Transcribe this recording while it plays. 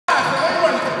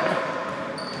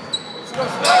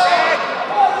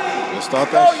Start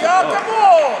that shit. Yo, y'all, come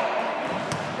on!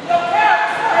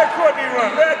 Red Courtney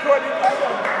run. Red Courtney run.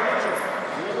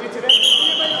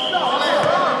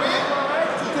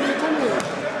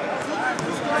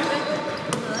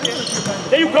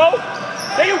 There you go.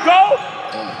 There you go.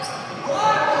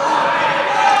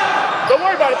 Don't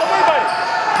worry about it. Don't worry about it.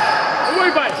 Don't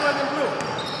worry about it.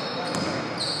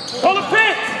 Hold the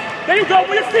pin. There you go.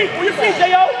 Move your feet. Move your feet,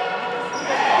 J.O.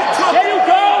 There you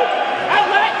go.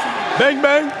 Outlet. Bang,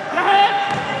 bang. Go ahead.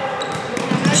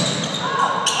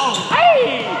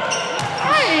 Hey.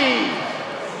 Hey.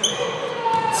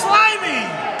 Slimy.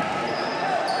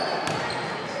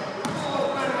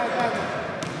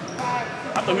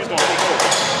 I thought he was going to take over.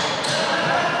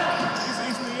 He's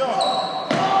East New York.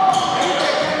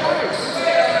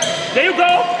 There you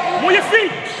go. Move your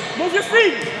feet. Move your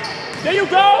feet. There you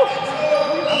go.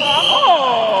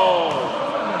 Oh.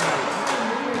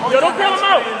 Yo, don't bail him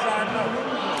out.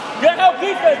 Good help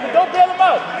defense, but don't bail him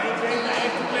out.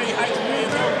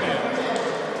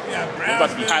 I'm about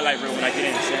to be highlight reel when I get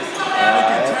in, son.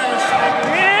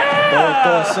 Yeah. Don't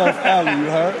throw a self-alley, you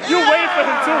heard? You wait for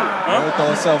him too. Huh? Don't throw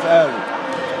a self-alley.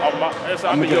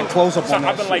 I'm gonna get a close-up on that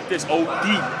I've been like this OD.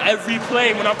 Every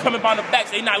play when I'm coming by the backs,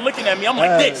 they not looking at me. I'm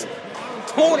like this.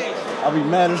 Tony. I'll be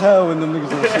mad as hell when them niggas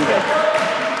don't see that.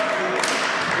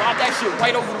 Lob that shit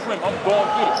right over the rim. I'm going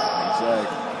to get it.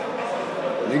 Exactly.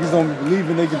 Niggas don't be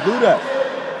believing they can do that.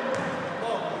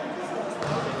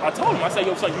 I told him, I said,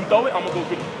 yo, son, you throw it, I'm gonna go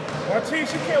get it.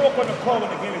 Martins, you can't walk on the pole in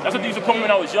the game. That's what they used to call me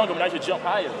when I was younger, when I should jump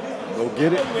higher. Go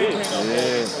get it? Yeah.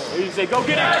 They used to say, go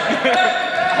get it. I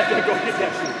said, go get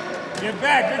that shit. Get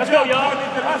back. Let's go, y'all.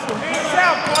 Hands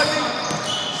out, Courtney.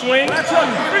 Swing. That's on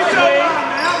you. Free throw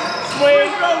line now. Swing.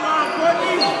 Free throw line,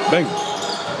 Courtney. Bang.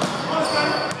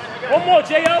 One more,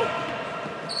 J.O.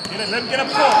 Let him get up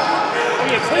close. Oh,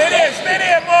 yeah, Stay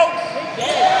there, Mo.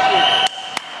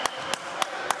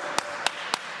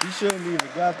 He shouldn't even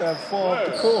got that far off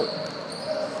the court.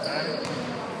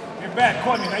 Get back,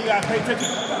 Courtney. Now you gotta pay attention.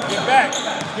 Get back.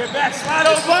 Get back. Slide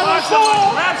over.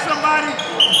 Grab somebody.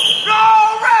 No,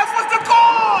 ref, what's the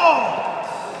call?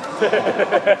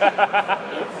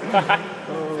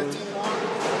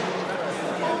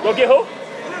 Go get who?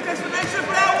 Explanation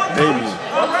for that one?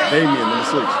 Damien, number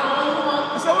 6.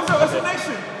 So what's the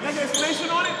explanation? You got the explanation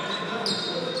on it?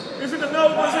 Is it the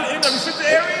no? Was it in the restricted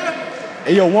area?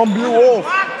 Hey, yo, one blew off.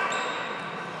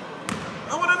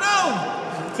 I want to know.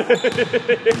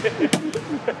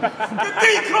 Good D,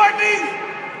 Courtney.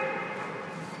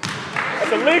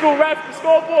 That's illegal, ref. The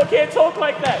scoreboard can't talk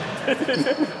like that.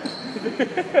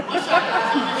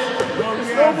 The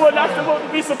scoreboard not supposed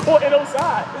to be supporting those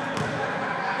sides.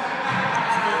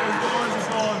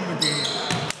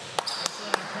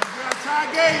 Tie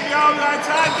game, y'all. We got a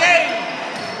tie game.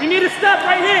 We need a step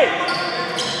right here.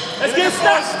 Let's get a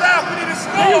step. Stop. We need a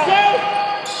score. There you go.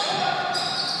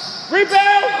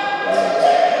 Rebound.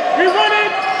 We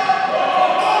running.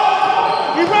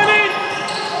 We running.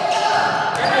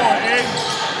 Come on, Ed.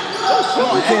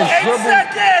 You can't 8 dribble.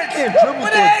 seconds. You can't dribble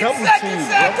With for a 8 double seconds team,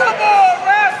 left. bro. Come on,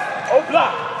 ref. Oh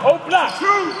block. Oh block.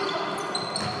 True.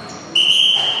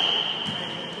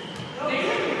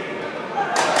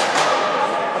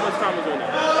 How much time is it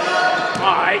now?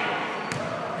 All right.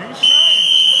 He's trying.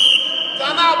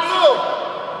 Time out, Blue.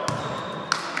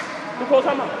 Who called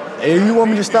time out? Hey, you want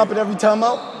me to stop it every time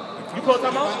out? You called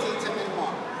time out?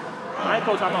 I ain't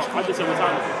called time out. I just said what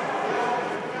time is it.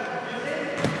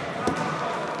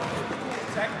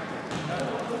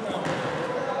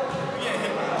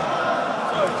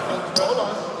 Hold on.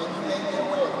 And you made me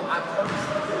aware. I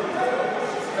purposely did it.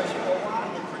 Because you know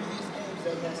why? In previous games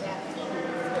that has happened.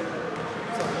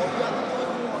 So all you have to do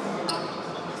is warn me.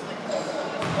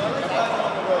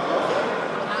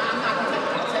 I'm not going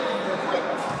to take you real quick.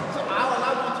 So all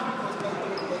I want you to do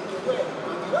is make me aware.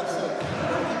 You get upset.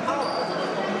 You get power. Because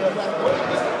there's going to be a ref.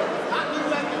 Not me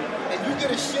refing. And you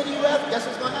get a shitty ref, guess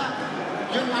what's going to happen?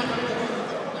 You're not going to do anything.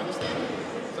 You understand?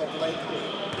 So play through.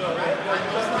 All right? I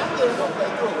know it's not good, so play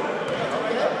through.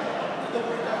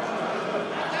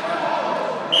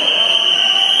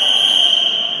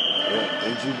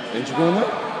 Ain't you going there?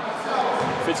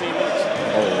 15 minutes.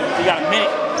 Oh. You got a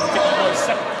minute. 51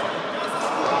 seconds.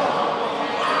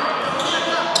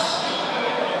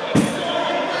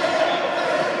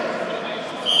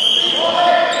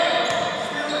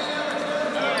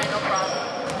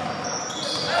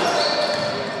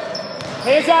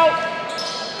 Hands out.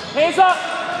 Hands up.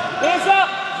 Hands up.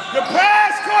 The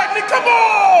pass, Courtney. Come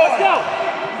on. Let's go.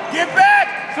 Get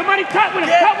back. Somebody cut with him.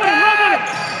 Get Cut with him. Run with him.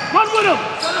 Run with him.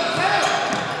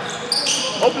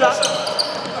 Open up.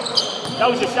 That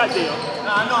was your shot, Dale.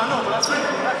 Nah, I know, but I see you.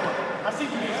 I see you.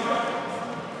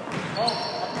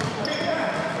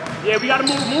 Yeah, we gotta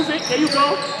move it. There you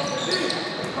go.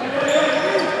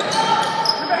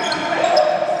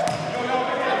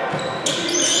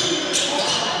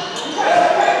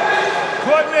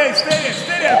 Courtney,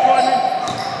 stay there, Courtney.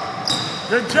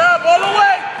 Good job, all the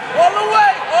way, all the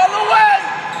way, all the way.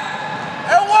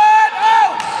 And one,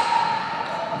 out.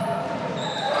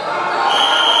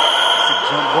 It's a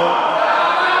jump ball.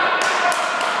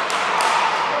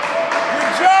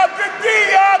 Good job, good D,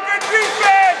 y'all, good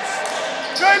defense.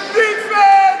 Good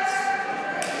defense.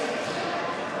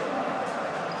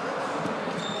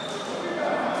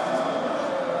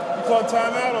 You call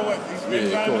timeout or what? Yeah,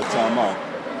 he called timeout.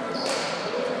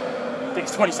 I think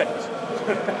it's 20 seconds.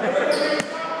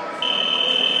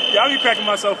 Yeah, I'll be cracking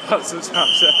myself up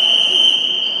sometimes.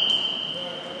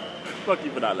 Fuck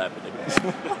you for not laughing, nigga.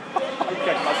 I'll be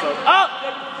cracking myself up.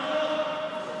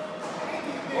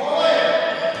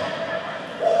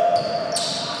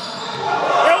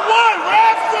 And one,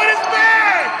 Raf on his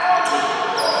back.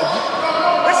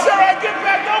 It's all right, get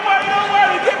back. Don't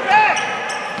worry, get back.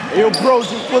 Hey, yo, bros,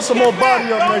 just put some more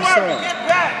body up next time. Get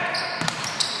back.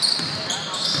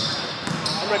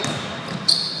 I'm ready.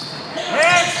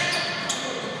 Hands.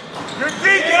 Good D,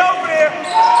 get over there.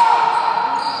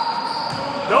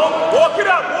 Don't walk it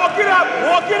up, walk it up,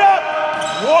 walk it up,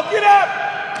 walk it up.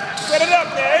 Set it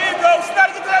up there. There you go.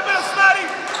 Snotty, get to that middle, Snotty.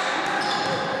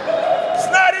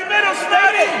 Snotty, middle,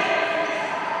 Snotty.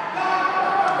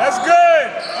 That's good.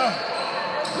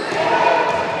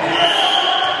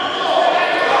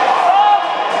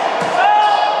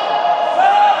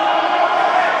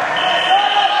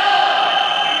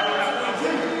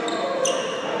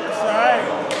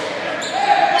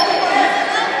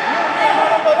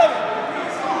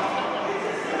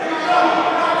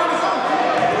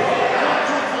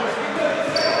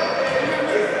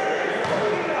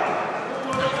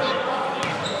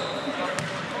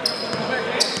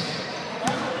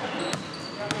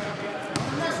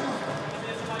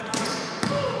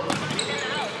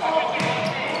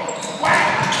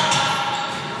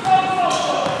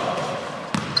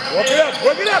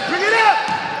 Work it up, bring it up.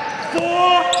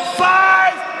 4,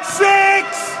 5, 6.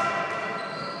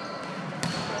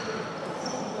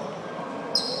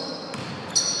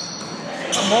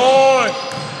 Come on.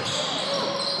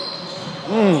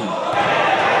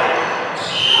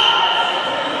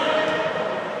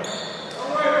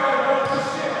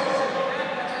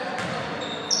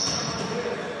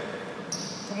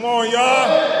 Come on, y'all.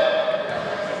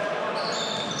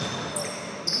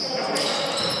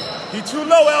 He too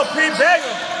low, LP. Bag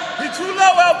him. He too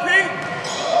low, LP.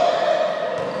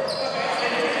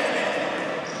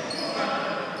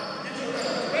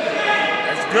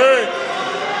 That's good.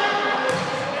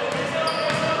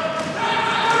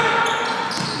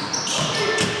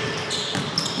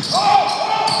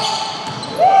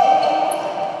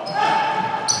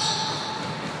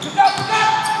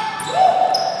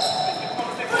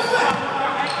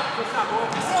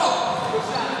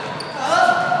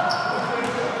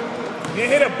 You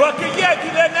ain't hit a bucket yet.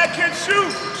 You letting that kid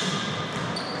shoot.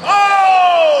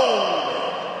 Oh!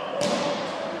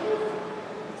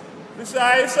 It's all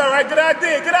right. It's all right. Good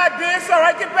idea. Good idea. It's all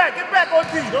right. Get back. Get back on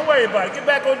D. Don't worry about it. Get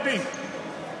back on D.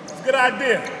 It's a good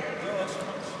idea.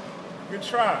 Good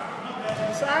try.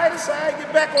 It's all right. It's all right.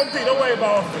 Get back on D. Don't worry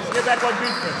about offense. Get back on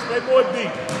defense. Play more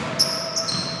D.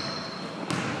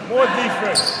 More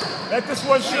defense. Let this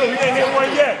one shoot. He ain't hit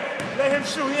one yet. Let him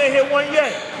shoot. He ain't hit one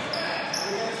yet.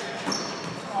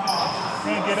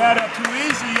 Can't get that up too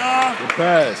easy, y'all. Good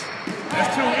pass.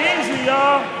 That's too easy,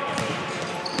 y'all.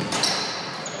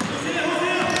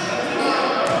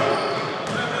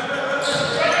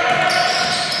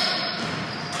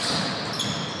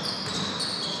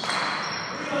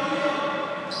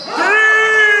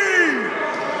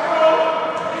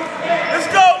 Let's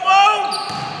go, Mo.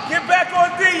 Get back on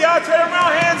D, y'all. Turn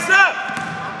around, hands up.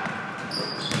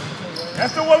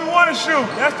 That's the one we want to shoot.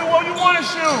 That's the one you want to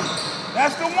shoot.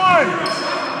 That's the one.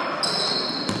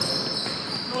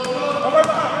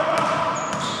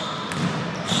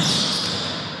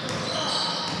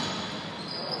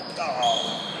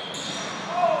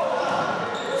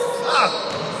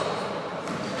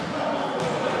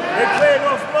 They're playing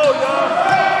on flow, y'all.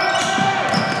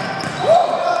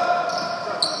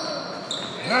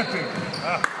 Nothing.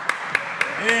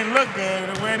 It didn't look good.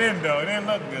 It went in, though. It didn't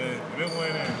look good. It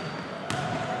went in.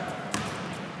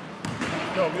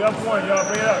 Yo, we up one, y'all.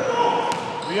 Bring it up.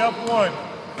 We up one.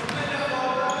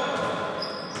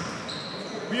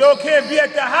 We all can't be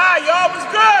at the high, y'all. It was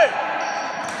good.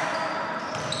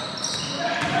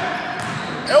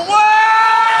 And what?